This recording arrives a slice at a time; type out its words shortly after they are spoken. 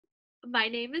my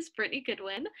name is Brittany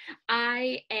Goodwin.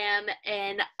 I am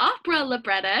an opera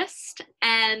librettist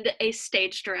and a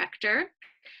stage director.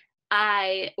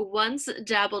 I once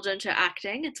dabbled into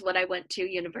acting. It's what I went to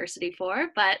university for,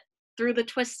 but through the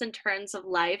twists and turns of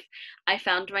life, I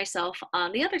found myself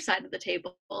on the other side of the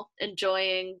table,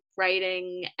 enjoying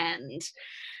writing and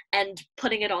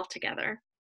putting it all together.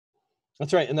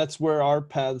 That's right, and that's where our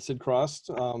paths had crossed.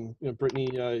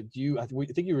 Brittany, I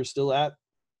think you were still at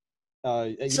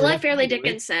Still your at Fairleigh FDU, right?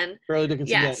 Dickinson. Fairleigh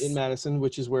Dickinson, yeah, in Yes. Madison,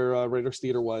 which is where Writers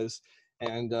Theater was.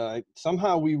 And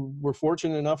somehow we were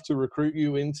fortunate enough to recruit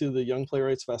you into the Young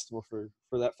Playwrights Festival for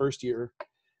that first year.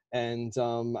 And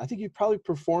I think you probably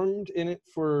performed in it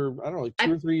for, I don't know, like I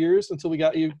 2 or 3 years until we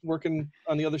got you working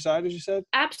on the other side, as you said.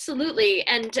 Absolutely.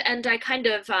 And I kind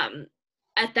of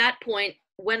at that point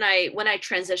when I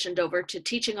transitioned over to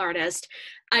teaching artist,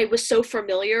 I was so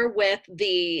familiar with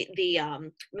the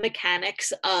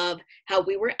mechanics of how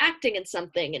we were acting in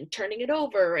something and turning it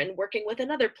over and working with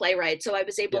another playwright. So I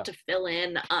was able Yeah. to fill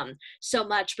in so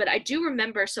much. But I do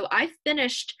remember, so I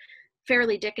finished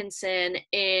Fairleigh Dickinson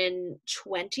in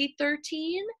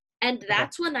 2013. And Okay.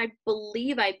 that's when I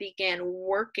believe I began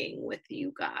working with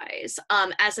you guys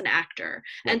as an actor.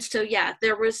 Right. And so, yeah,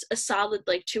 there was a solid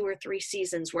like 2 or 3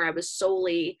 seasons where I was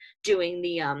solely doing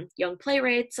the young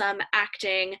playwrights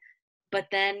acting. But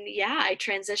then, yeah, I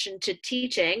transitioned to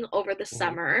teaching over the Mhm.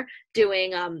 summer,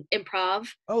 doing improv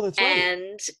Oh, that's right.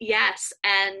 and yes,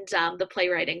 and the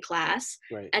playwriting class.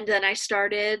 Right. And then I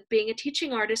started being a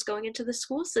teaching artist, going into the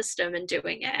school system and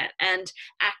doing it, and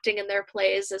acting in their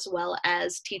plays as well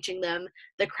as teaching them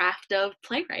the craft of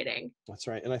playwriting. That's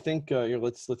right. And I think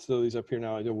let's throw these up here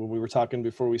now. I know when we were talking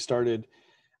before we started,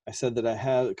 I said that I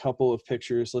had a couple of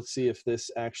pictures. Let's see if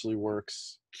this actually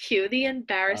works. Cue the Uh,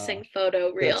 embarrassing photo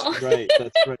that's reel. right.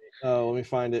 That's right. Oh, let me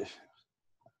find it.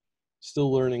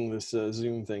 Still learning this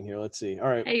Zoom thing here. Let's see. All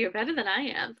right. Hey, you're better than I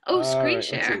am. Oh, All screen right. Let's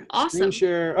see. share. Screen Awesome.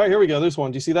 share. All right. Here we go. There's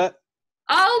one. Do you see that?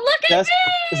 Oh, look at Yes.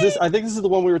 Is this? me! I think this is the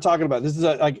one we were talking about. This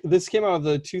is this came out of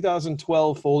the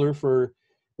 2012 folder for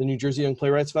the New Jersey Young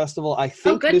Playwrights Festival. I Oh,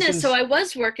 think this goodness. So is. I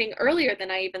was working earlier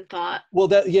than I even thought.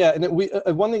 Well,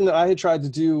 and one thing that I had tried to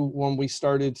do when we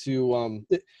started to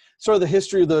sort of the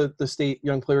history of the State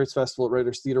Young Playwrights Festival at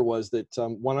Writers Theater was that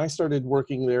when I started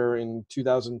working there in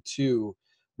 2002,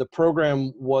 the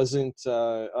program wasn't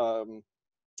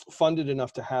funded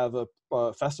enough to have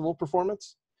a festival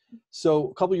performance. So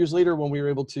a couple years later, when we were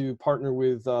able to partner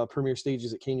with Premier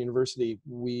Stages at Kane University,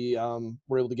 we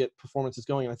were able to get performances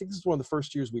going. And I think this is one of the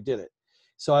first years we did it.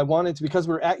 So I wanted to, because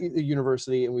we were at the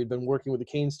university and we'd been working with the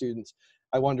Kane students,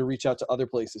 I wanted to reach out to other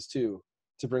places too,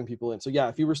 to bring people in. So yeah,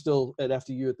 if you were still at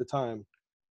FDU at the time,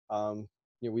 we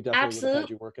definitely would have had Absolutely.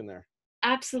 you working there.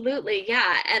 Absolutely.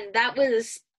 Yeah. And that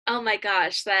was, oh my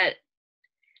gosh, that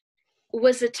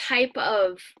was a type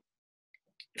of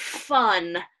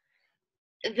fun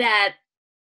that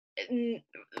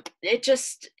it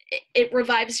just it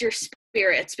revives your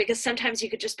spirits, because sometimes you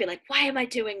could just be like, why am I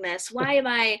doing this, why am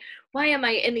I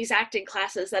in these acting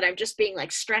classes that I'm just being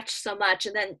like stretched so much,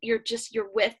 and then you're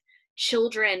with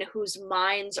children whose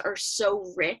minds are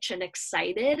so rich and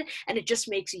excited, and it just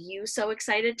makes you so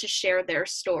excited to share their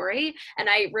story. And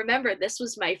I remember this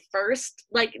was my first,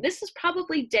 like, this is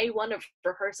probably day one of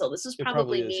rehearsal. This was It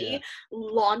probably probably is, yeah. me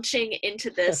launching into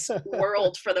this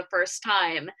world for the first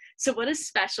time. So what a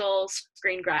special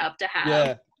screen grab to have.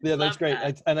 Yeah, yeah, that's Love great.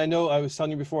 that. And I know I was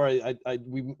telling you before. I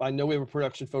know we have a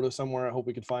production photo somewhere. I hope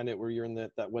we can find it where you're in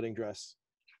that wedding dress,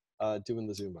 doing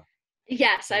the Zumba.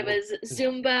 Yes, I was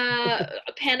Zumba,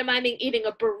 pantomiming, eating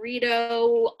a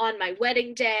burrito on my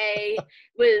wedding day.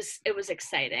 It was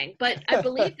exciting. But I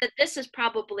believe that this is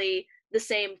probably the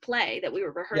same play that we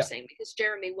were Yeah. rehearsing, because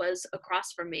Jeremy was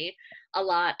across from me a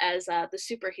lot as the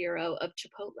superhero of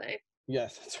Chipotle.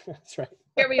 Yes, that's right.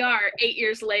 Here we are 8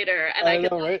 years later, and I I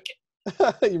can know, right?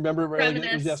 You remember it right, like it was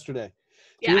reminisce. yesterday. So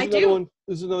Yeah, here's I another do. one.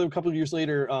 This is another couple of years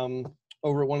later,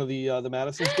 over at one of the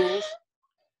Madison schools.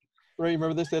 Right, you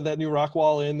remember this? They had that new rock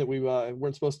wall in that we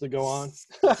weren't supposed to go on.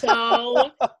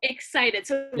 So excited.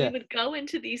 So we Yeah. would go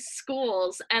into these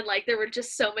schools, and like there were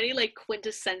just so many like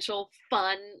quintessential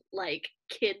fun like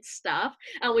kid stuff,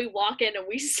 and we walk in and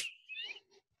we see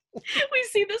we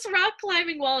see this rock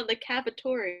climbing wall in the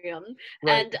cafetorium,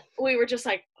 Right. and we were just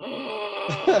like,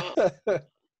 oh.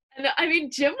 And I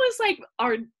mean, Jim was like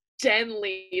our den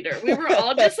leader. We were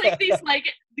all just like these like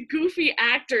goofy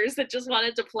actors that just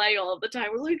wanted to play all the time.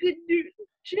 We're like,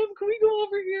 Jim, can we go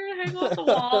over here and hang off the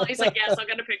wall? He's like, yes, I'll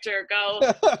get a picture. Go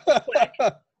quick.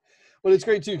 Well, it's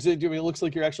great too, because it looks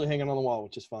like you're actually hanging on the wall,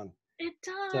 which is fun. It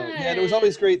So does. yeah, and it was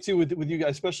always great too with you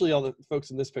guys, especially all the folks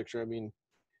in this picture. I mean,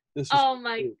 This was Oh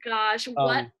my great. gosh,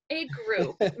 what Um, a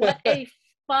group. What a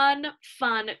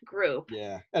fun group.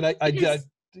 yeah, and I Because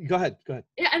did. Go ahead. Go ahead.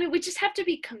 yeah, I mean, we just have to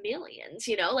be chameleons,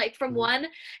 you know, like from Mhm. one,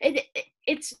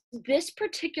 it's this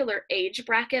particular age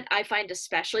bracket, I find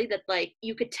especially that like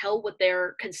you could tell what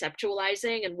they're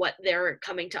conceptualizing and what they're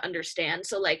coming to understand.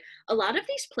 So like a lot of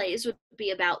these plays would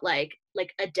be about like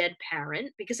a dead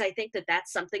parent, because I think that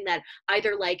that's something that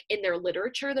either like in their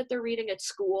literature that they're reading at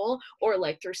school, or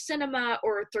like through cinema,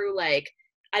 or through like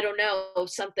I don't know,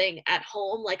 something at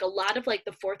home. Like a lot of like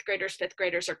the fourth graders, fifth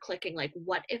graders are clicking like,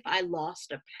 what if I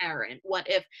lost a parent? What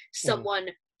if Mhm. someone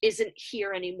isn't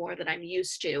here anymore that I'm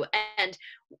used to? And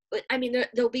I mean,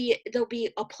 there'll be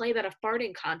a play about a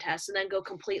farting contest, and then go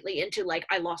completely into like,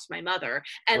 I lost my mother,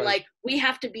 and Right. like we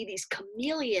have to be these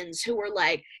chameleons who are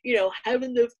like, you know,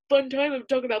 having the fun time of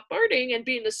talking about farting and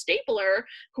being the stapler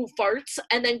who farts,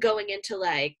 and then going into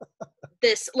like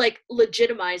this, like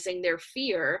legitimizing their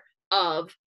fear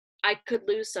of, I could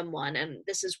lose someone, and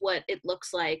this is what it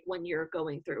looks like when you're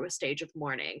going through a stage of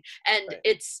mourning. And Right.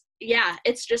 it's, yeah,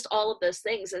 it's just all of those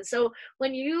things. And so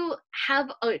when you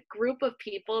have a group of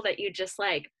people that you just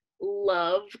like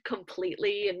love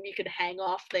completely, and you can hang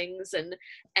off things and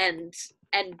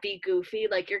and be goofy,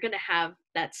 like you're gonna have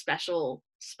that special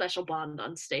bond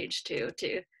on stage too,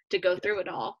 to go through it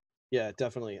all. Yeah,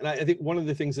 definitely. And I think one of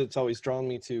the things that's always drawn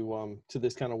me to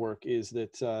this kind of work is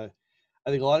that I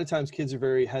think a lot of times kids are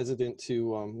very hesitant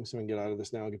to so we can get out of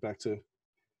this now and get back to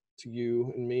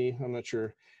you and me. I'm not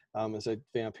sure as I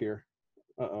vamp here.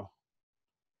 Uh-oh.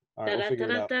 All right, Da we'll da da figure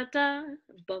it da out. da da.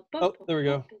 Bum, bum, Oh, bum, there we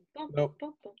bum, go. bum, bum, bum, Nope.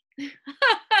 bum, bum.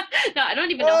 No, I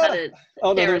don't even know how Ah! to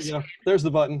Oh no, share there a we go. screen. There's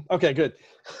the button. Okay, good.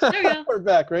 There we go. We're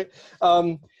back, right?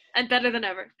 And better than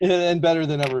ever. And better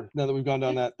than ever now that we've gone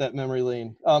down that memory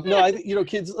lane. No, I think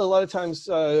kids a lot of times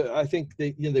I think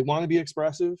they want to be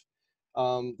expressive.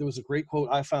 There was a great quote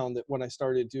I found that when I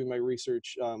started doing my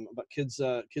research about kids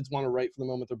want to write from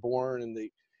the moment they're born, and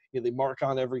they mark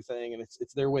on everything, and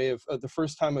it's their way of the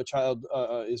first time a child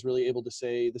is really able to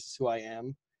say, this is who I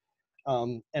am.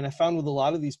 And I found with a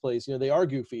lot of these plays, they are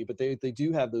goofy, but they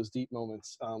do have those deep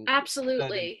moments embedded.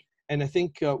 Absolutely. And I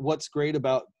think what's great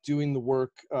about doing the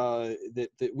work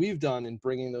that we've done and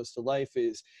bringing those to life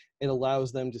is it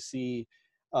allows them to see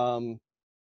um,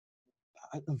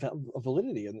 a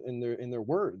validity in their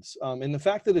words, and the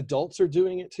fact that adults are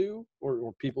doing it too,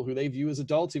 or people who they view as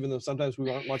adults, even though sometimes we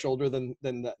aren't much older than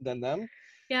them,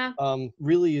 Yeah,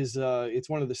 really is it's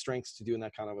one of the strengths to doing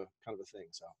that kind of a thing.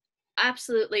 So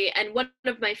absolutely. And one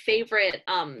of my favorite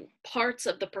parts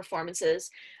of the performances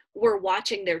were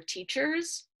watching their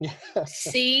teachers yeah,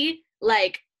 see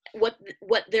like what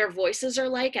their voices are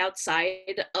like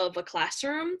outside of a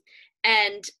classroom,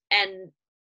 and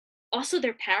also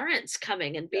their parents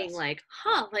coming and being yes, like,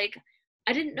 huh, like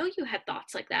I didn't know you had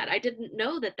thoughts like that. I didn't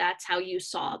know that that's how you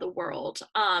saw the world.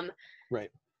 right.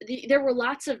 There were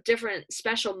lots of different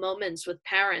special moments with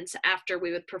parents after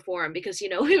we would perform, because you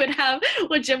know we would have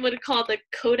what Jim would call the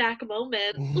Kodak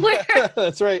moment where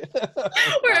That's right.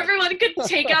 Oh where God. everyone could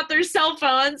take out their cell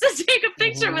phones and take a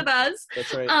picture Hmm. with us.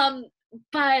 That's right. um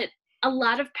but a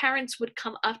lot of parents would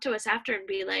come up to us after and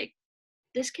be like,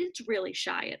 this kid's really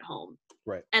shy at home,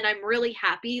 Right. and I'm really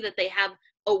happy that they have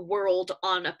a world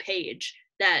on a page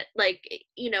that, like,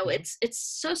 you know, Mhm. it's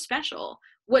so special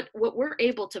what we're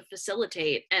able to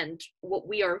facilitate, and what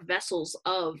we are vessels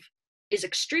of is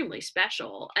extremely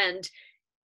special, and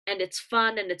it's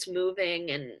fun, and it's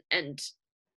moving, and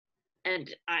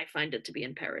I find it to be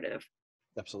imperative.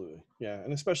 Absolutely. Yeah.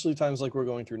 And especially times like we're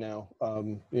going through now,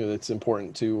 it's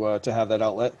important to have that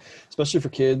outlet, especially for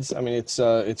kids. I mean,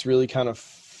 it's really kind of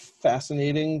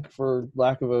fascinating, for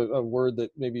lack of a word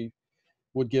that maybe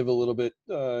would give a little bit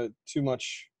too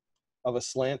much of a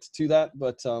slant to that.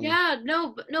 But Yeah,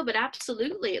 no, but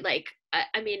absolutely. Like,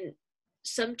 I mean,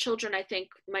 some children I think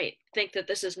might think that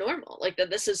this is normal, like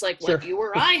that this is like what sure. you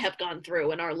or I have gone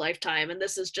through in our lifetime, and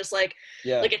this is just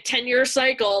Yeah. like a 10-year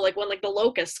cycle, like when like the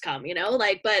locusts come, you know,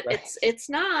 like, but Right. it's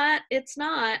not,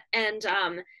 and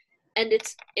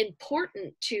it's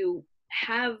important to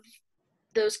have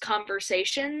those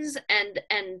conversations,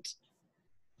 and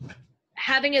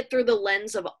having it through the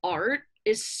lens of art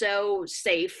is so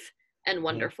safe and Mhm.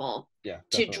 wonderful, Yeah,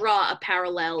 to definitely. draw a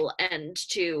parallel and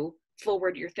to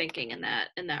forward your thinking in that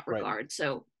Right. regard.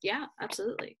 So yeah,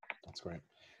 absolutely. That's great.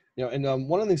 And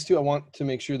one of the things too I want to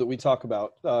make sure that we talk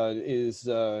about is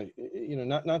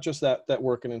not just that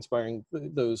work and inspiring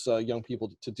those young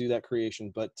people to do that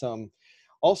creation, but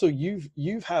also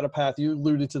you've had a path. You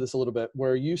alluded to this a little bit,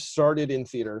 where you started in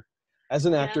theater as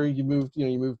an Yeah. actor. You moved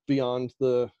beyond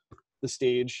the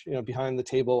stage, behind the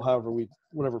table,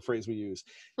 whatever phrase we use.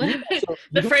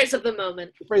 The phrase of the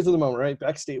moment. The phrase of the moment, right?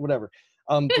 Backstage, whatever.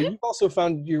 But you've also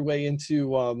found your way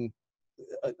into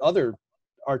other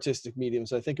artistic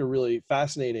mediums I think are really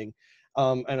fascinating.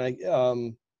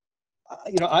 And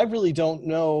I really don't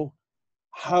know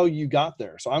how you got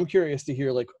there. So I'm curious to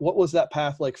hear, like, what was that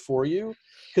path like for you?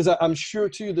 Because I'm sure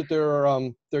too that there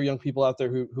are young people out there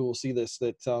who will see this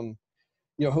that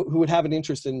who would have an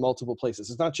interest in multiple places.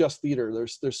 It's not just theater.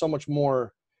 There's so much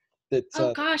more that.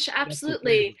 Oh gosh,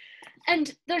 absolutely.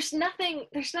 And there's nothing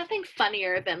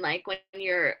funnier than like when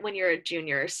you're a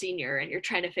junior or senior and you're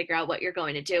trying to figure out what you're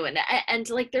going to do, and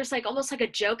like there's like almost like a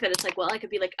joke that it's like, well, I could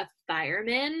be like a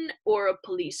fireman or a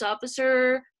police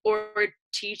officer or a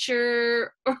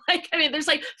teacher, or like, I mean, there's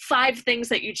like 5 things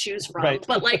that you choose from, right.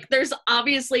 But like there's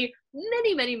obviously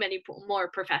many more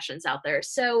professions out there.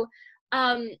 So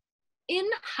in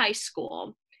high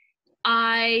school,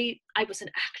 I was an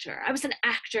actor. I was an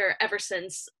actor ever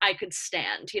since I could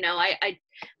stand. I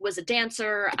was a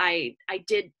dancer. I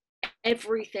did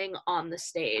everything on the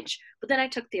stage. But then I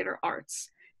took theater arts,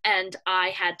 and I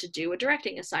had to do a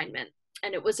directing assignment,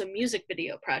 and it was a music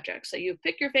video project. So you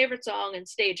pick your favorite song and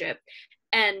stage it.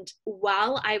 And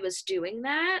while I was doing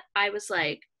that, I was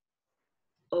like,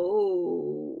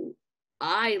 oh,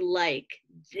 I like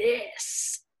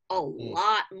this a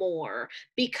lot more,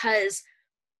 because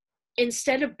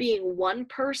instead of being one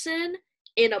person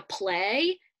in a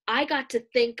play, I got to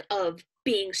think of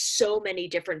being so many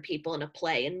different people in a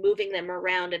play and moving them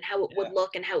around and how it would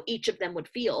look and how each of them would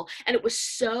feel. And it was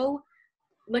so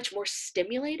much more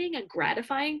stimulating and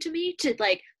gratifying to me to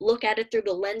like look at it through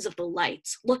the lens of the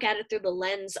lights, look at it through the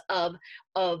lens of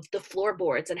the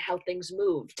floorboards and how things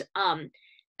moved. And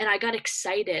I got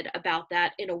excited about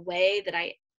that in a way that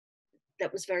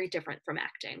was very different from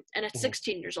acting. And at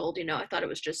 16 years old, I thought it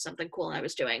was just something cool I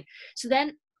was doing. So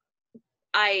then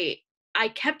I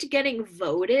kept getting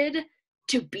voted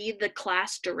to be the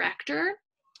class director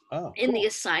in the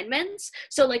assignments.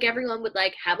 So like everyone would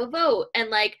like have a vote, and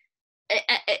like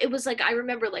it was like, I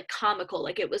remember like comical,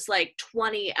 like it was like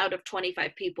 20 out of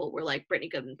 25 people were like Brittany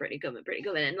Goodwin, Brittany Goodwin, Brittany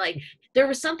Goodwin. And like there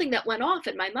was something that went off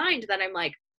in my mind that I'm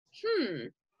like,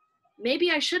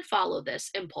 maybe I should follow this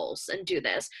impulse and do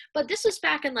this. But this was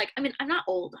back in like, I mean, I'm not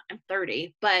old, I'm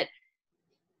 30, but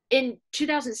in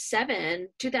 2007,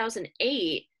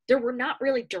 2008, there were not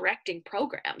really directing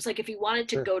programs. Like if you wanted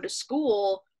to go to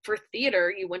school for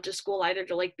theater, you went to school either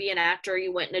to like be an actor, or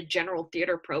you went in a general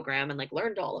theater program and like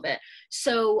learned all of it.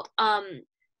 So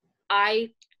I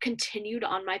continued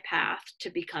on my path to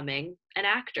becoming an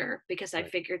actor, because I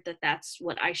figured that that's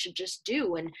what I should just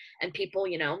do. And people,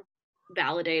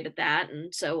 validated that,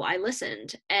 and so I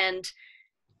listened. And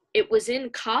it was in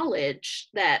college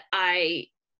that I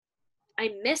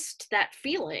missed that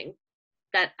feeling,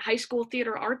 that high school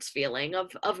theater arts feeling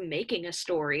of making a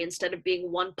story instead of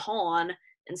being one pawn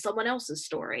in someone else's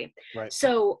story. Right.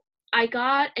 So I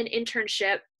got an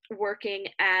internship working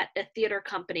at a theater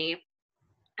company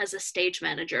as a stage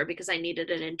manager because I needed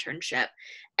an internship.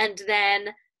 And then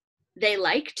they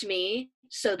liked me,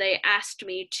 so they asked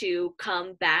me to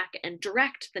come back and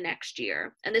direct the next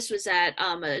year. And this was at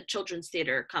a children's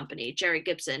theater company, Jerry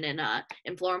Gibson in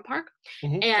Florham Park.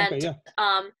 And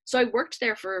so I worked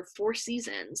there for 4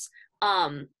 seasons.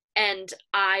 And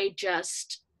I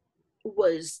just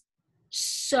was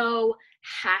so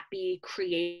happy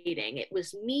creating. It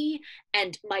was me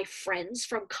and my friends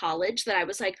from college that I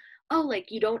was like, oh,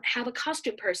 like you don't have a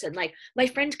costume person. Like my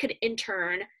friend could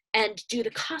intern and do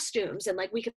the costumes, and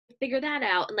like we could figure that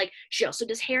out. And like she also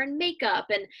does hair and makeup,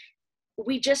 and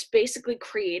we just basically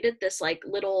created this like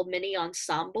little mini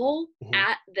ensemble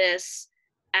at this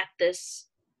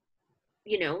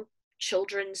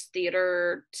children's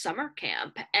theater summer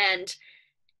camp. And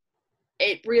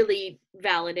it really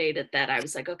validated that I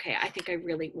was like, okay, I think I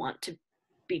really want to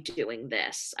be doing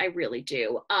this. I really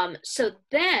do. So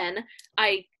then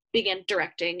I began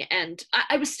directing, and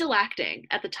I was still acting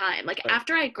at the time. Like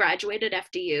after I graduated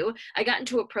FDU, I got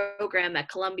into a program at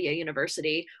Columbia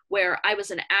University where I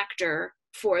was an actor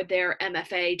for their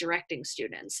MFA directing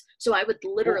students. So I would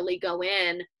literally go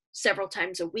in several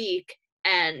times a week,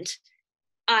 and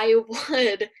I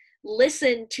would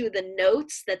listen to the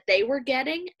notes that they were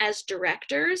getting as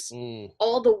directors,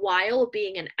 all the while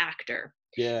being an actor.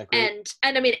 Yeah, great.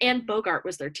 And I mean, Anne Bogart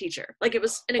was their teacher. Like it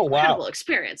was an incredible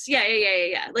experience. Yeah.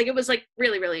 Like it was like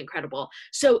really, really incredible.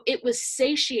 So it was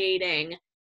satiating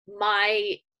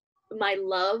my my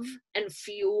love and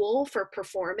fuel for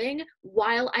performing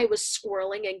while I was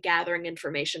squirreling and gathering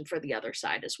information for the other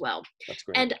side as well. That's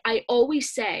great. And I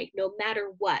always say, no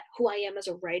matter what, who I am as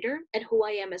a writer and who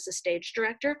I am as a stage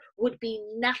director would be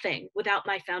nothing without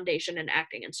my foundation in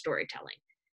acting and storytelling.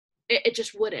 It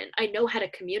just wouldn't. I know how to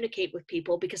communicate with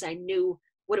people because I knew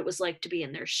what it was like to be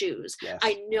in their shoes. Yes.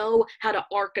 I know how to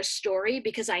arc a story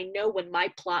because I know when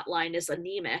my plot line is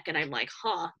anemic and I'm like,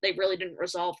 they really didn't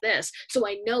resolve this. So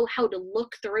I know how to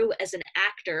look through as an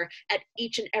actor at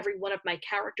each and every one of my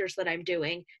characters that I'm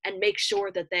doing and make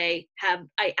sure that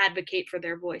I advocate for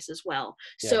their voice as well.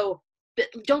 Yeah. So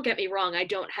don't get me wrong, I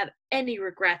don't have any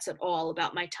regrets at all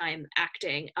about my time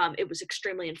acting. It was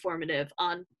extremely informative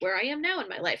on where I am now in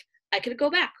my life. I could go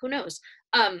back, who knows?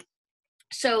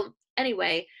 So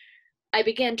anyway, I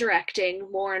began directing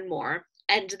more and more.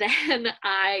 And then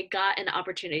I got an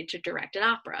opportunity to direct an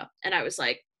opera. And I was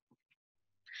like,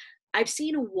 I've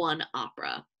seen one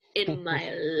opera in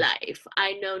my life.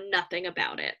 I know nothing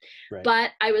about it. Right.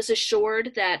 But I was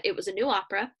assured that it was a new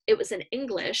opera. It was in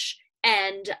English.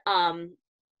 And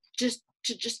just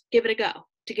give it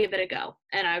a go.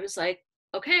 And I was like,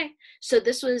 okay. So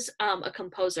this was a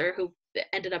composer who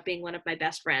ended up being one of my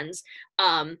best friends.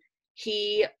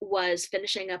 He was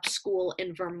finishing up school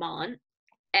in Vermont,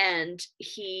 and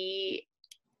he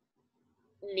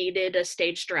needed a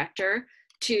stage director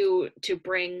to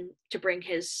bring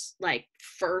his like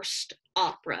first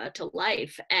opera to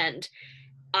life. And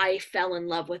I fell in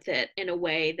love with it in a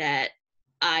way that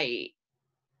I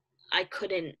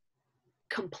couldn't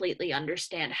completely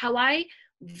understand. How I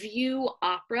view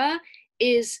opera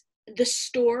is the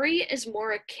story is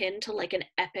more akin to like an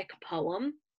epic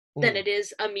poem than it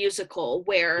is a musical,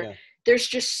 where there's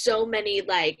just so many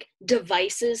like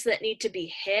devices that need to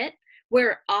be hit,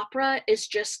 where opera is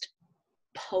just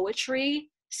poetry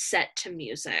set to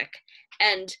music.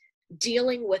 And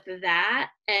dealing with that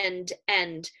and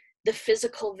the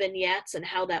physical vignettes and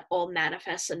how that all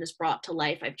manifests and is brought to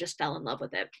life, I've just fell in love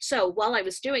with it. So while I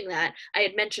was doing that, I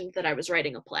had mentioned that I was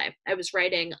writing a play. I was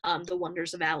writing The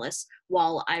Wonders of Alice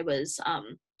while I was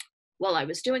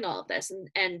doing all of this.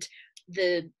 And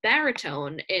the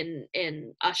baritone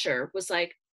in Usher was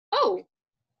like, oh,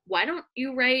 why don't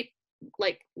you write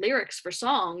like lyrics for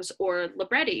songs or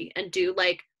libretti and do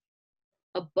like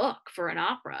a book for an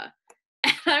opera?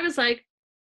 And I was like,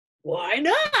 why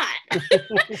not?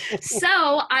 So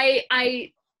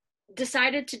I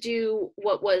decided to do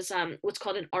what was what's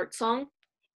called an art song,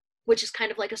 which is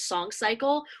kind of like a song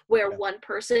cycle where one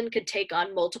person could take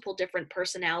on multiple different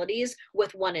personalities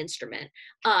with one instrument.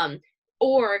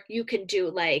 Or you can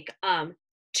do like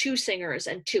two singers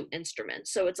and two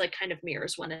instruments. So it's like kind of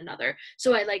mirrors one another.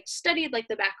 So I like studied like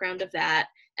the background of that,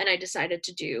 and I decided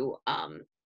to do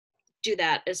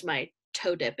that as my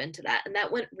toe dip into that, and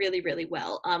that went really, really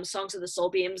well. Songs of the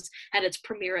Soul Beams had its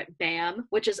premiere at BAM,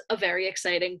 which is a very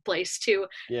exciting place to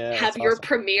have your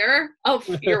premiere of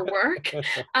your work.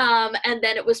 And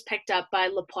then it was picked up by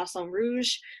Le Poisson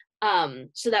Rouge.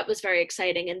 So that was very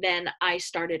exciting. And then I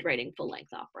started writing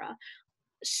full-length opera.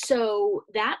 So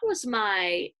that was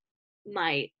my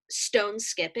stone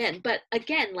skip in. But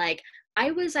again, like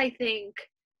I was, I think,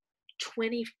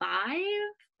 25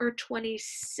 or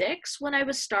 26 when I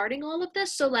was starting all of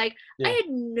this. So like I had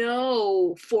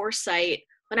no foresight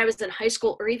when I was in high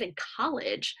school or even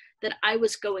college that I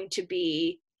was going to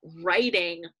be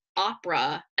writing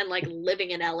opera and like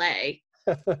living in LA.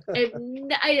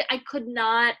 I could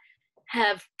not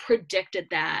have predicted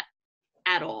that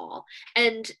at all.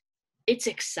 And it's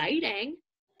exciting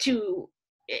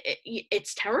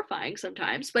it's terrifying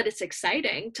sometimes, but it's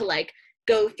exciting to like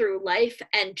go through life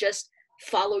and just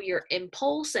follow your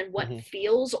impulse and what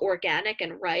feels organic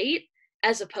and right,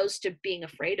 as opposed to being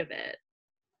afraid of it.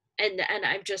 And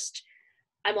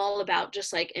I'm all about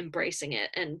just like embracing it,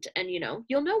 and you know,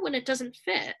 you'll know when it doesn't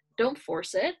fit. Don't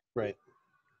force it. Right.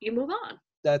 You move on.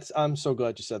 I'm so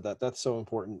glad you said that. That's so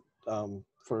important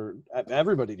for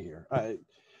everybody to hear.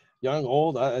 Young,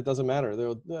 old, it doesn't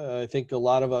matter. I think a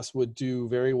lot of us would do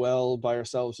very well by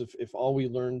ourselves if all we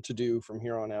learn to do from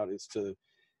here on out is to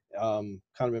kind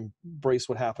of embrace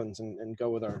what happens and go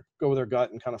with our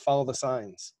gut and kind of follow the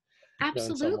signs.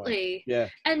 Absolutely. Yeah.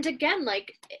 And again,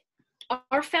 like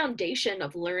our foundation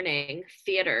of learning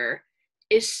theater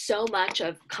is so much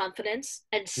of confidence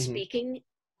and speaking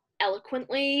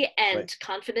eloquently and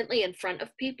confidently in front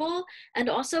of people, and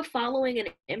also following an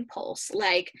impulse.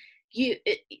 Like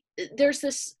there's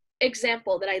this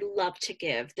example that I love to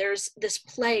give. There's this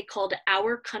play called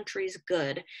Our Country's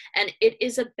Good, and it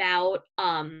is about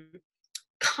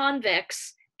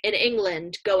convicts in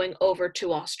England going over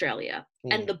to Australia,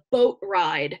 and the boat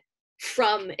ride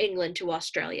from England to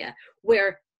Australia,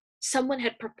 where someone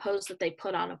had proposed that they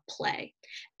put on a play.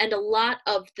 And a lot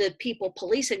of the people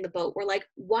policing the boat were like,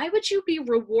 why would you be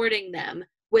rewarding them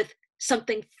with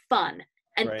something fun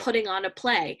and Right. putting on a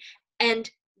play? And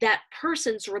that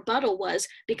person's rebuttal was,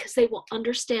 because they will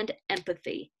understand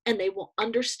empathy and they will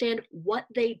understand what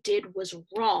they did was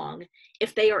wrong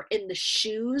if they are in the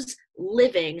shoes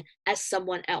living as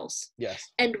someone else.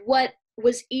 Yes. And what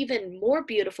was even more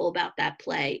beautiful about that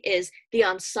play is the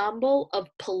ensemble of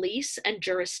police and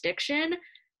jurisdiction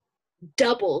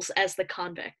doubles as the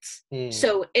convicts.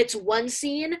 So it's one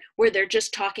scene where they're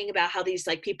just talking about how these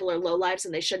like people are lowlives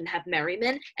and they shouldn't have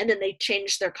merriment, and then they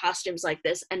change their costumes like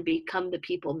this and become the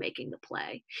people making the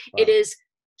play. Wow. It is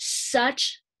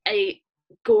such a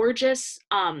gorgeous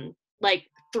like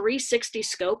 360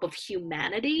 scope of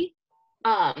humanity.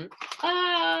 Sorry,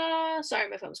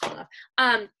 my phone's going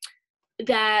off.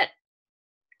 That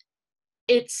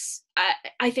it's,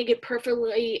 I think it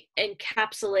perfectly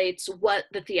encapsulates what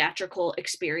the theatrical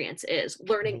experience is.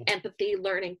 Learning empathy,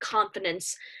 learning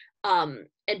confidence, and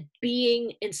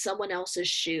being in someone else's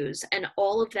shoes. And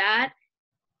all of that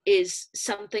is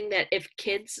something that if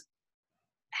kids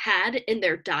had in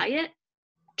their diet,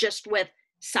 just with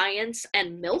science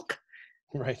and milk,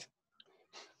 Right.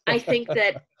 I think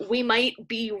that we might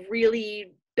be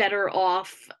really better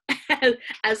off as a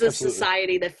Absolutely.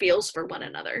 society that feels for one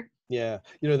another. Yeah,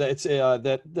 you know, that's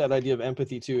that idea of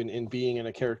empathy too, in being in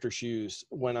a character's shoes.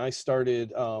 When I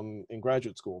started in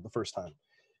graduate school the first time,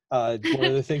 one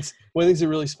of the things that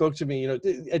really spoke to me, you know,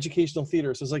 educational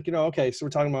theater. So it's like, you know, okay, so we're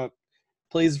talking about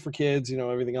plays for kids, you know,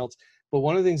 everything else. But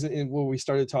one of the things when we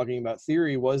started talking about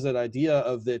theory was that idea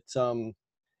of that,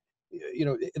 you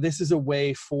know, this is a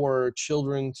way for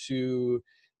children to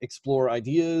explore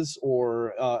ideas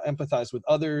or empathize with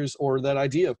others, or that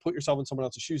idea of put yourself in someone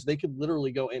else's shoes. They could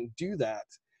literally go and do that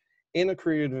in a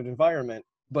creative environment,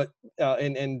 but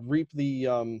and reap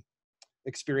the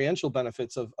experiential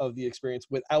benefits of the experience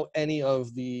without any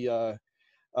of the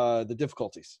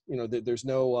difficulties. You know, there's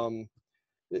no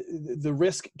the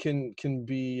risk can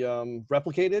be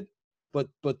replicated, but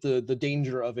the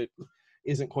danger of it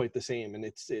isn't quite the same. And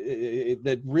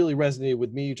that really resonated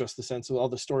with me, just the sense of all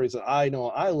the stories that I know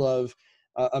I love.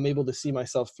 I'm able to see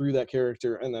myself through that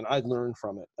character, and then I learn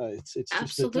from it. It's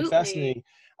just a fascinating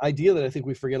idea that I think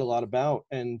we forget a lot about.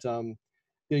 And you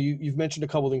know, you've mentioned a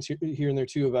couple of things here and there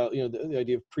too about, you know, the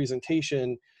idea of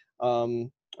presentation,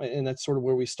 and that's sort of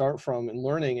where we start from in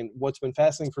learning. And what's been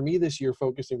fascinating for me this year,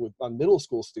 focusing on middle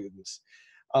school students,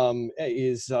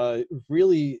 is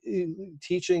really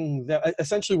teaching that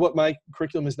essentially what my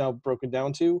curriculum is now broken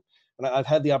down to. And I've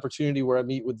had the opportunity where I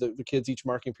meet with the kids each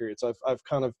marking period. So I've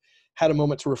kind of had a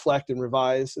moment to reflect and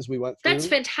revise as we went through. That's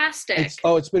fantastic.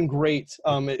 It's been great.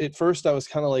 At first I was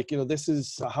kind of like, you know, this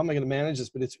is, how am I going to manage this?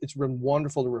 But it's been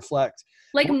wonderful to reflect.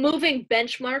 Like moving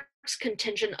benchmarks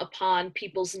contingent upon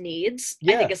people's needs,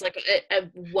 yeah. I think is like a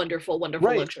wonderful,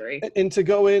 wonderful luxury. And to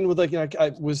go in with, like, you know,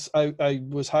 I was hired.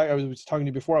 I was talking to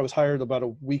you before. I was hired about a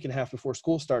week and a half before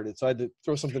school started, so I had to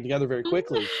throw something together very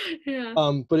quickly. Yeah.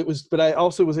 But I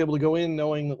also was able to go in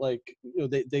knowing that, like, you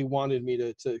know, they wanted me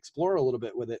to explore a little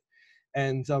bit with it.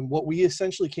 And what we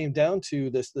essentially came down to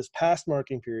this past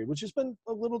marking period, which has been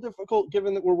a little difficult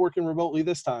given that we're working remotely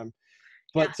this time.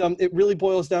 But it really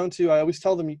boils down to, I always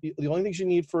tell them, the only things you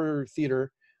need for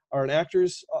theater are an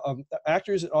actors, an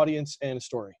audience, and a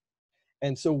story.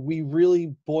 And so we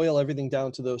really boil everything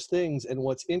down to those things. And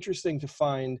what's interesting to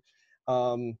find,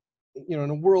 you know, in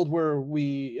a world where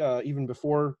we, even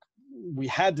before we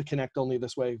had to connect only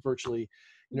this way virtually,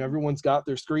 you know, everyone's got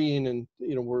their screen, and,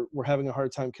 you know, we're having a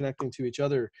hard time connecting to each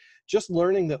other. Just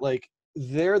learning that, like,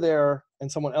 they're there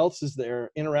and someone else is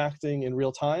there interacting in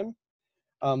real time.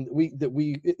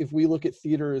 If we look at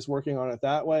theater as working on it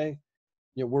that way,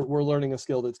 you know, we're learning a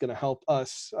skill that's going to help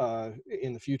us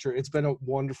in the future. It's been a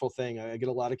wonderful thing. I get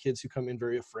a lot of kids who come in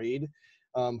very afraid,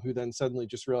 who then suddenly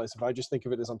just realize, if I just think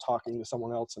of it as I'm talking to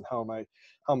someone else, and how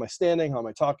am I standing, how am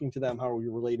I talking to them, how are we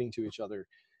relating to each other?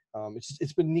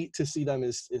 It's been neat to see them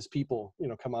as people, you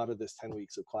know, come out of this 10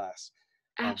 weeks of class.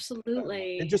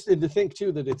 Absolutely. And to think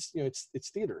too that it's, you know, it's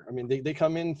theater. I mean, they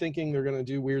come in thinking they're going to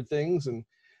do weird things, and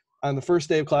on the first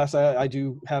day of class, I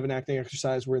do have an acting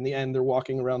exercise where in the end they're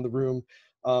walking around the room,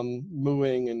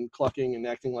 mooing and clucking and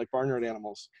acting like barnyard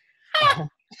animals.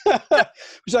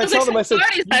 Which I tell them, I said,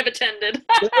 parties I've attended.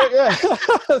 yeah,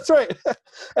 that's right. And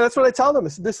that's what I tell them.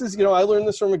 This is, you know, I learned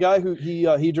this from a guy who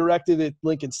he directed at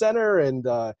Lincoln Center, and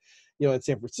you know, in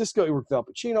San Francisco, he worked with Al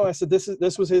Pacino. I said,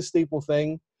 this was his staple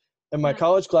thing in my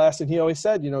college class, and he always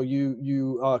said, you know,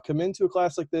 you come into a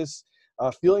class like this,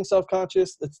 feeling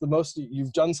self-conscious, it's the most,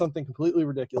 you've done something completely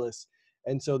ridiculous.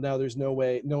 And so now there's no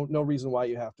reason why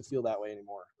you have to feel that way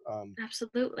anymore.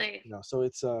 Absolutely. So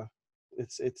it's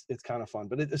kind of fun,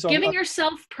 but so Giving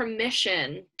yourself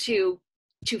permission to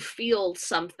feel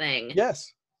something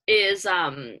yes, is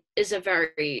a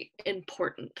very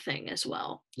important thing as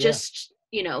well. yeah, Just,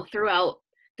 throughout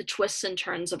the twists and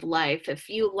turns of life, if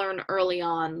you learn early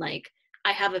on, like,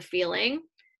 I have a feeling,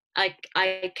 I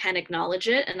can acknowledge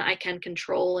it and I can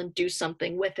control and do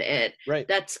something with it. right.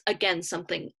 That's, again,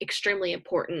 something extremely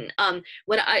important. I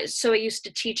used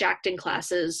to teach acting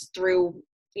classes through,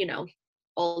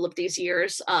 all of these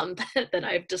years that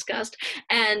I've discussed.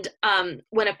 And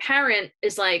when a parent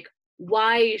is like,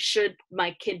 why should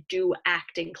my kid do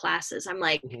acting classes? I'm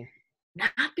like, Mm-hmm.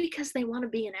 not because they want to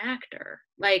be an actor.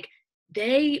 Like,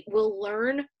 they will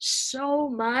learn so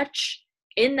much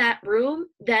in that room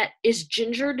that is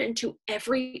gingered into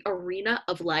every arena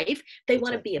of life. They That's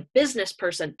want to right. be a business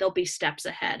person, they'll be steps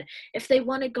ahead. If they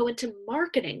want to go into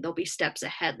marketing, they'll be steps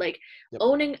ahead. Like, Yep.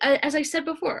 owning, as I said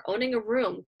before, owning a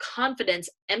room, confidence,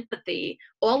 empathy,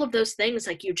 all of those things,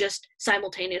 like, you just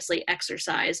simultaneously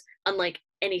exercise unlike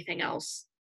anything else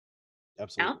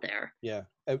Absolutely. out there. Yeah.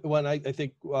 When I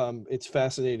think it's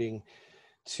fascinating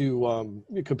to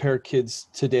compare kids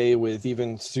today with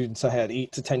even students I had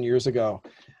 8 to 10 years ago.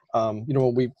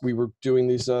 When we were doing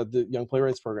these the Young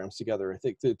Playwrights programs together, I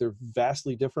think that they're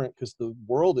vastly different because the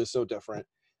world is so different.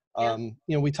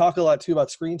 Yeah. We talk a lot too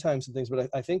about screen times and things, but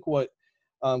I think what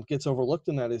gets overlooked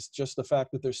in that is just the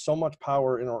fact that there's so much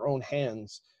power in our own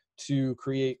hands to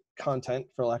create content,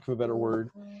 for lack of a better word.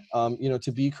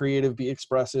 To be creative, be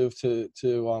expressive.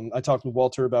 I talked with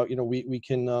Walter about we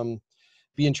can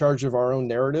be in charge of our own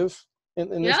narrative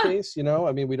in this Yeah. case. We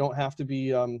don't have to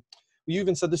be you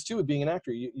even said this too with being an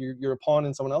actor. You're a pawn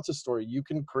in someone else's story. You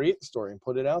can create the story and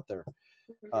put it out there.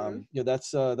 Mm-hmm.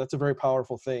 That's a very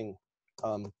powerful thing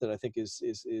that I think is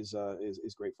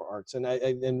great for arts. And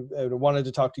I wanted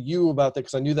to talk to you about that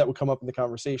because I knew that would come up in the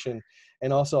conversation.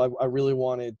 And also I really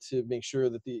wanted to make sure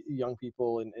that the young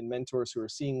people and mentors who are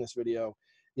seeing this video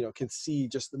can see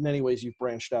just the many ways you've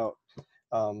branched out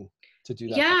to do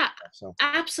that kind Yeah, of stuff. So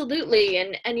absolutely.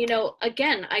 And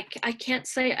again, I can't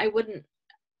say I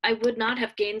would not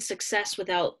have gained success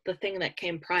without the thing that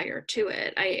came prior to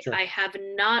it. sure. I have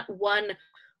not one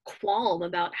qualm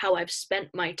about how I've spent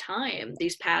my time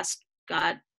these past,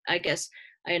 God, I guess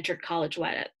I entered college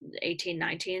at 18,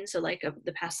 19, so like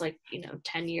the past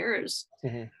 10 years.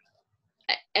 Mm-hmm.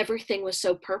 Everything was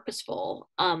so purposeful.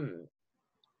 And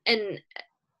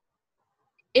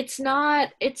it's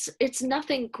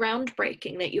nothing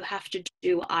groundbreaking that you have to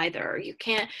do either. You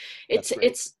can't, That's great.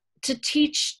 it's to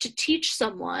teach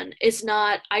someone is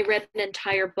not, I read an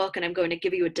entire book and I'm going to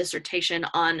give you a dissertation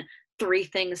on 3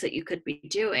 things that you could be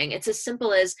doing. It's as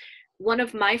simple as, one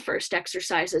of my first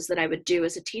exercises that I would do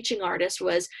as a teaching artist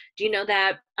was, do you know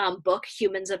that book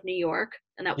Humans of New York,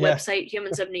 and that Yeah, website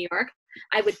Humans of New York?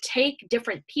 I would take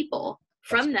different people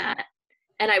that's from great. that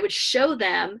and I would show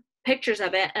them pictures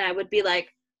of it, and I would be like,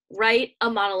 write a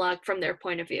monologue from their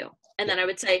point of view. And Yep. then I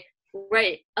would say,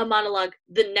 write a monologue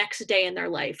the next day in their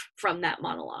life from that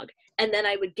monologue. And then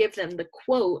I would give them the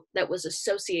quote that was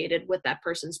associated with that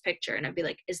person's picture. And I'd be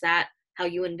like, is that how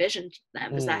you envisioned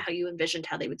them? Is that how you envisioned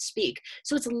how they would speak?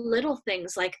 So it's little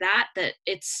things like that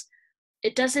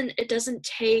it doesn't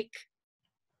take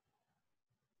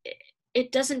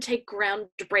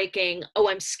groundbreaking, oh,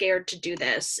 I'm scared to do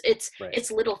this. Right. It's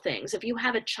little things. If you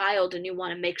have a child and you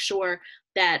want to make sure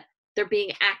that they're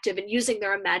being active and using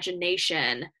their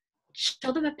imagination,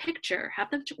 show them a picture. Have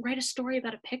them write a story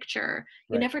about a picture.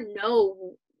 You Right. never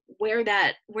know where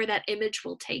that image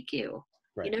will take you. You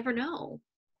Right. never know.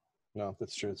 No,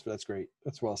 that's true. That's great.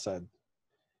 That's well said.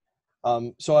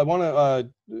 So I want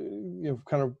to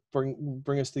kind of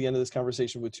bring us to the end of this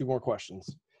conversation with 2 more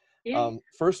questions. Yeah.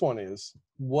 First one is,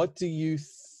 what do you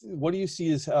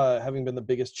see as having been the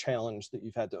biggest challenge that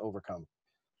you've had to overcome?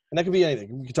 And that could be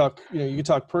anything. You could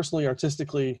talk personally,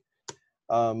 artistically,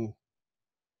 and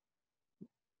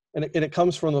it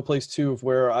comes from the place too of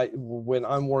where when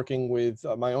I'm working with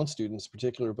my own students in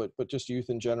particular, but just youth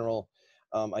in general,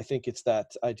 I think it's that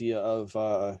idea of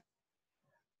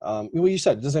well, you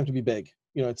said it doesn't have to be big.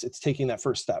 It's taking that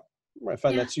first step. I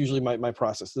find Yeah. that's usually my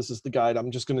process. This is the guide.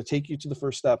 I'm just going to take you to the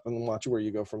first step and then watch where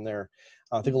you go from there.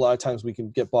 I think a lot of times we can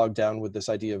get bogged down with this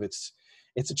idea of it's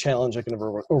a challenge. I can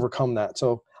never overcome that.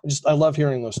 So I love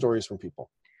hearing those stories from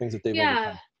people, things that they've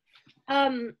Yeah.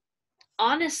 overcome.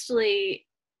 Honestly,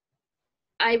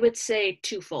 I would say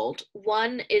twofold.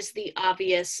 One is the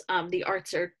obvious, the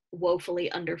arts are woefully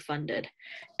underfunded,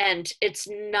 and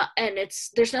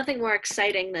there's nothing more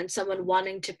exciting than someone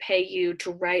wanting to pay you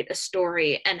to write a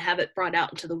story and have it brought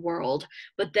out into the world,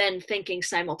 but then thinking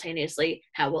simultaneously,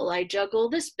 how will I juggle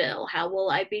this bill, how will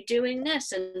I be doing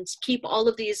this, and keep all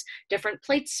of these different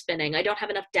plates spinning. I don't have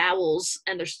enough dowels,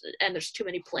 and there's too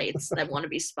many plates that want to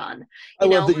be spun. I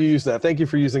love that you use that. Thank you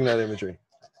for using that imagery.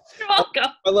 You're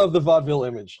welcome. I love the vaudeville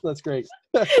image. That's great.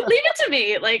 Leave it to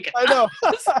me. Like, I know.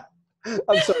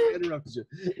 I'm sorry, I interrupted you.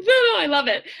 No, I love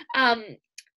it.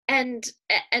 And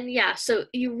yeah, so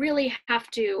you really have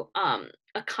to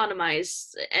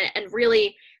economize and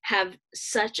really have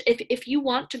such, if you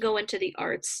want to go into the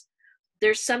arts,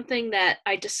 there's something that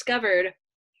I discovered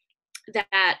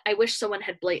that I wish someone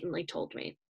had blatantly told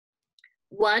me.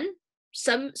 One,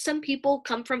 some people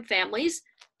come from families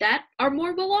that are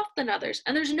more well off than others,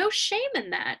 and there's no shame in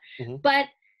that. Mm-hmm. But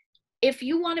if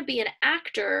you want to be an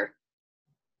actor,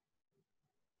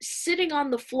 sitting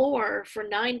on the floor for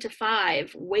 9 to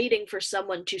 5 waiting for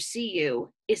someone to see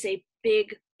you is a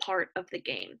big part of the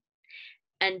game,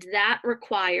 and that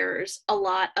requires a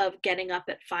lot of getting up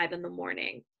at 5 in the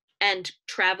morning and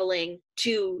traveling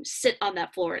to sit on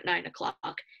that floor at 9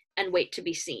 o'clock and wait to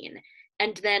be seen.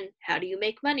 And then how do you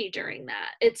make money during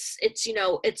that? It's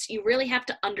you really have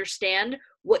to understand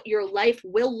what your life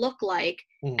will look like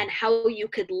and how you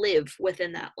could live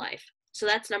within that life. So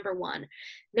that's number one.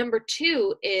 Number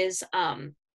two is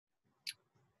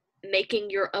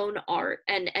making your own art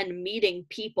and meeting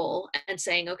people and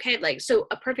saying, okay, like, so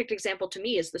a perfect example to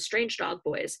me is the Strange Dog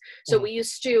Boys. So we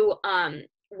used to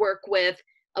work with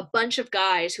a bunch of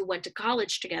guys who went to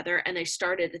college together, and they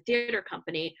started a theater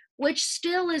company, which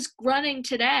still is running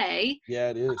today. Yeah,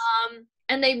 it is.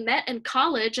 And they met in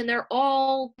college, and they're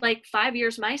all like 5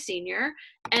 years my senior.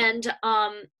 And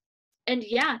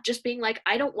yeah, just being like,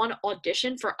 I don't want to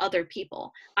audition for other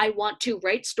people. I want to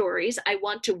write stories. I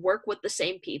want to work with the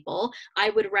same people. I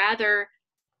would rather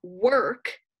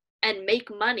work and make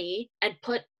money and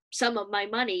put some of my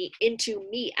money into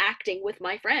me acting with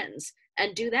my friends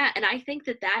and do that. And I think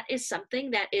that that is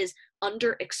something that is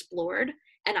underexplored.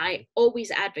 And I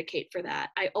always advocate for that.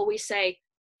 I always say,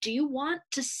 do you want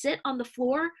to sit on the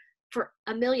floor for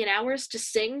 1,000,000 hours to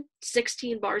sing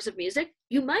 16 bars of music?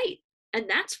 You might. And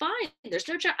that's fine. There's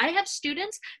no I have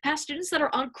past students that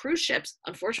are on cruise ships,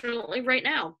 unfortunately right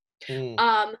now,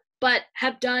 but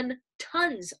have done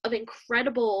tons of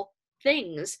incredible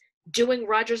things doing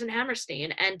Rodgers and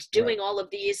Hammerstein and doing all of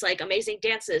these like amazing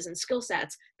dances and skill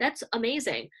sets. That's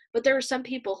amazing. But there are some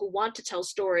people who want to tell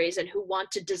stories and who want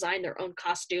to design their own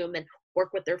costume and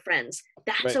work with their friends.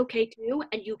 That's okay too.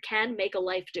 And you can make a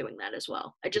life doing that as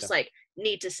well. I just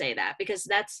need to say that, because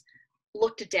that's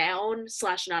looked down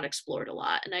 / not explored a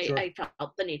lot. And I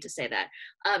felt the need to say that.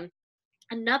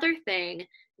 Another thing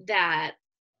that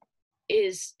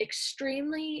is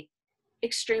extremely,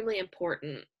 extremely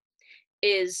important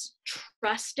is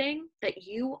trusting that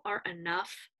you are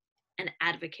enough and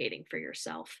advocating for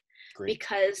yourself. Great.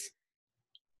 Because,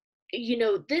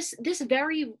 this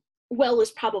very well is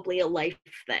probably a life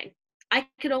thing. I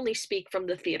could only speak from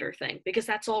the theater thing because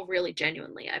that's all really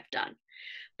genuinely I've done.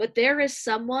 But there is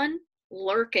someone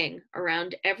lurking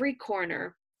around every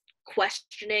corner,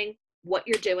 questioning what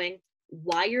you're doing,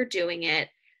 why you're doing it,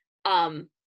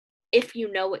 if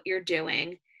you know what you're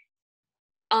doing.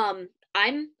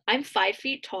 I'm 5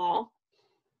 feet tall.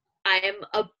 I am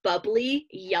a bubbly,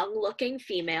 young-looking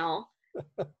female.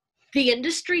 The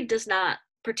industry does not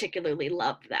particularly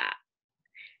love that.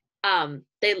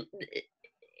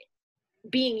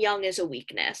 Being young is a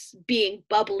weakness. Being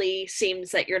bubbly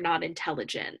seems that you're not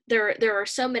intelligent. There are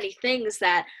so many things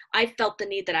that I felt the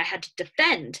need that I had to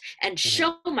defend and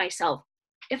show myself.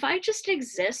 If I just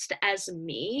exist as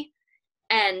me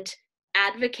and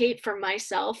advocate for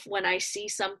myself when I see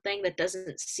something that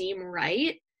doesn't seem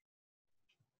right,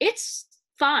 it's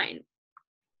fine.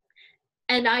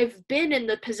 And I've been in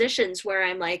the positions where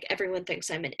I'm like, everyone thinks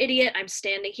I'm an idiot. I'm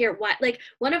standing here. Why? Like,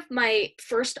 one of my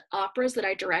first operas that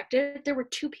I directed, there were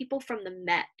 2 people from the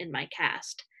Met in my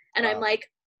cast. And I'm like,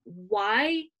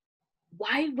 why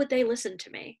would they listen to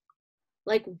me?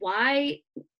 Like,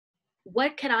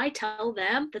 what can I tell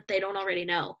them that they don't already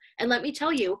know? And let me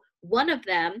tell you, one of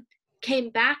them came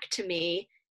back to me,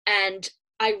 and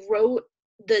I wrote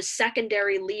the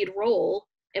secondary lead role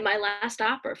in my last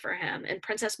opera for him. And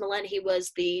Princess Milan, he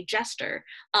was the jester.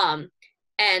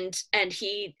 And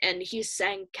he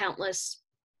sang countless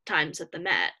times at the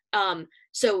Met.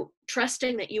 So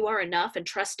trusting that you are enough and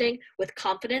trusting with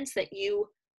confidence that you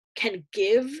can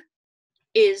give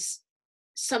is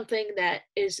something that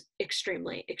is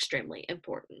extremely, extremely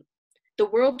important. The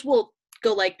world will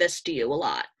go like this to you a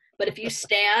lot, But if you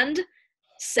stand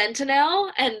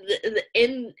sentinel and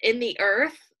in the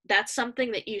earth, that's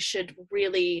something that you should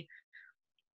really,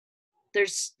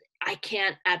 I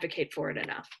can't advocate for it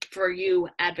enough, for you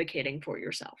advocating for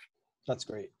yourself. That's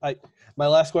great. My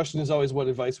last question is always, what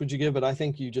advice would you give? But I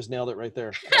think you just nailed it right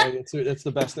there. It's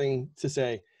the best thing to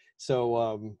say.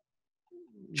 So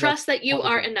trust that you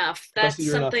wonderful. are enough. Trust That's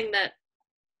that something enough. that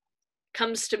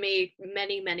comes to me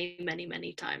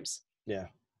many times. Yeah,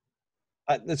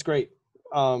 that's great.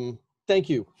 Thank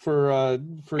you for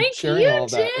Thank sharing you, all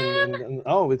of that. And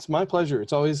oh, it's my pleasure.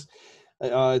 It's always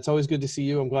good to see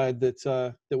you. I'm glad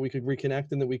that we could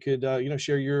reconnect and that we could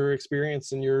share your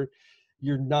experience and your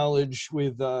knowledge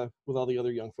with all the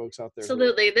other young folks out there.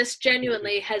 Absolutely. This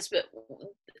genuinely has been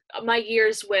my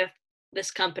years with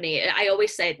this company. I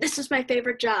always say, this is my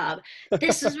favorite job.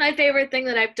 This is my favorite thing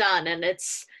that I've done. And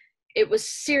it was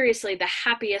seriously the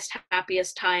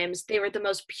happiest times. They were the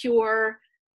most pure,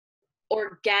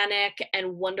 organic,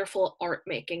 and wonderful art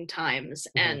making times.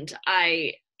 And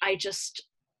I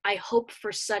hope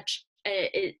for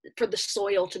for the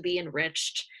soil to be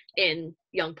enriched in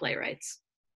young playwrights.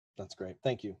 That's great.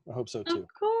 Thank you. I hope so too. Of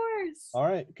course. All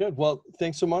right, good. Well,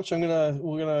 thanks so much. We're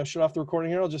gonna shut off the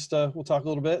recording here. I'll just we'll talk a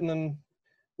little bit and then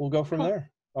we'll go from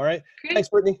there. All right. Great. Thanks,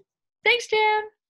 Brittany. Thanks, Jan.